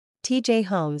TJ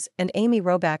Holmes and Amy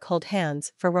Robach hold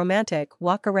hands for romantic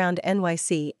walk around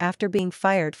NYC after being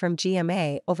fired from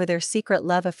GMA over their secret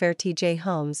love affair. TJ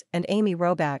Holmes and Amy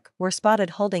Robach were spotted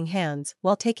holding hands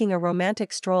while taking a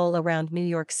romantic stroll around New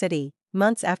York City,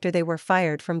 months after they were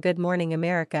fired from Good Morning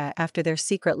America after their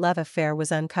secret love affair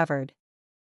was uncovered.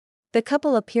 The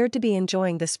couple appeared to be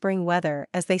enjoying the spring weather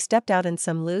as they stepped out in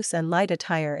some loose and light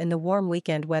attire in the warm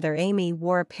weekend weather. Amy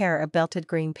wore a pair of belted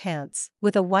green pants,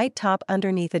 with a white top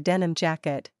underneath a denim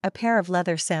jacket, a pair of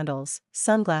leather sandals,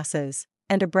 sunglasses,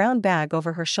 and a brown bag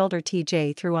over her shoulder.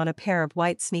 TJ threw on a pair of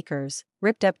white sneakers,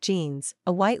 ripped-up jeans,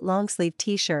 a white long-sleeve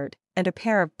t-shirt, and a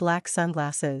pair of black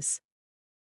sunglasses.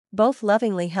 Both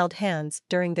lovingly held hands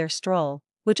during their stroll,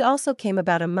 which also came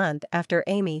about a month after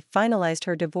Amy finalized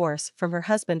her divorce from her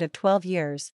husband of 12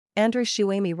 years, Andrew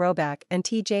Shue. Amy Robach and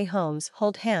TJ Holmes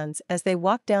hold hands as they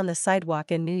walk down the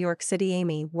sidewalk in New York City.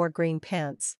 Amy wore green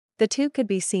pants. The two could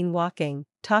be seen walking,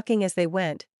 talking as they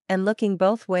went, and looking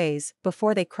both ways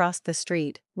before they crossed the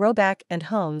street. Robach and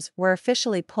Holmes were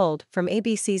officially pulled from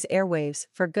ABC's airwaves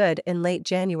for good in late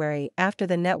January after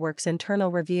the network's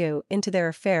internal review into their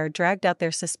affair dragged out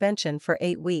their suspension for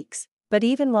 8 weeks. But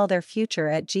even while their future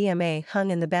at GMA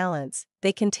hung in the balance,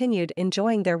 they continued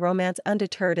enjoying their romance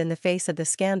undeterred in the face of the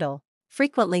scandal,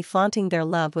 frequently flaunting their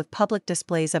love with public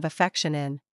displays of affection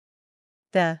in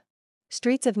the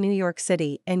streets of New York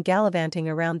City and gallivanting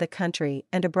around the country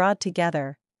and abroad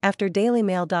together. After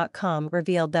DailyMail.com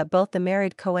revealed that both the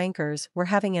married co-anchors were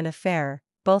having an affair,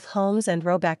 both Holmes and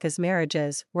Robach's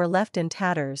marriages were left in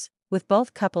tatters, with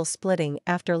both couples splitting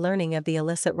after learning of the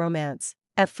illicit romance.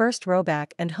 At first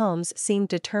Robach and Holmes seemed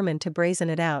determined to brazen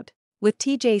it out, with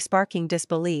TJ sparking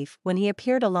disbelief when he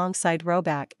appeared alongside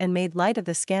Robach and made light of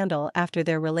the scandal after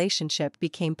their relationship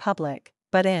became public.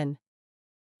 But in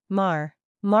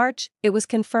March, it was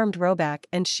confirmed Robach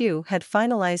and Shue had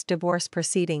finalized divorce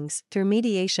proceedings through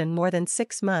mediation more than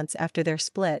 6 months after their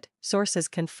split. Sources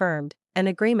confirmed an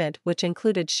agreement which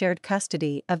included shared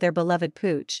custody of their beloved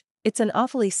pooch. "It's an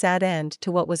awfully sad end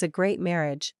to what was a great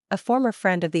marriage," a former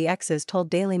friend of the exes told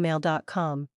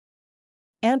DailyMail.com.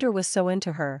 "Andrew was so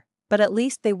into her, but at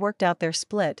least they worked out their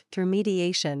split through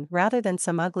mediation rather than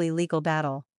some ugly legal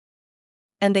battle.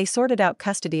 And they sorted out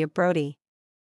custody of Brody.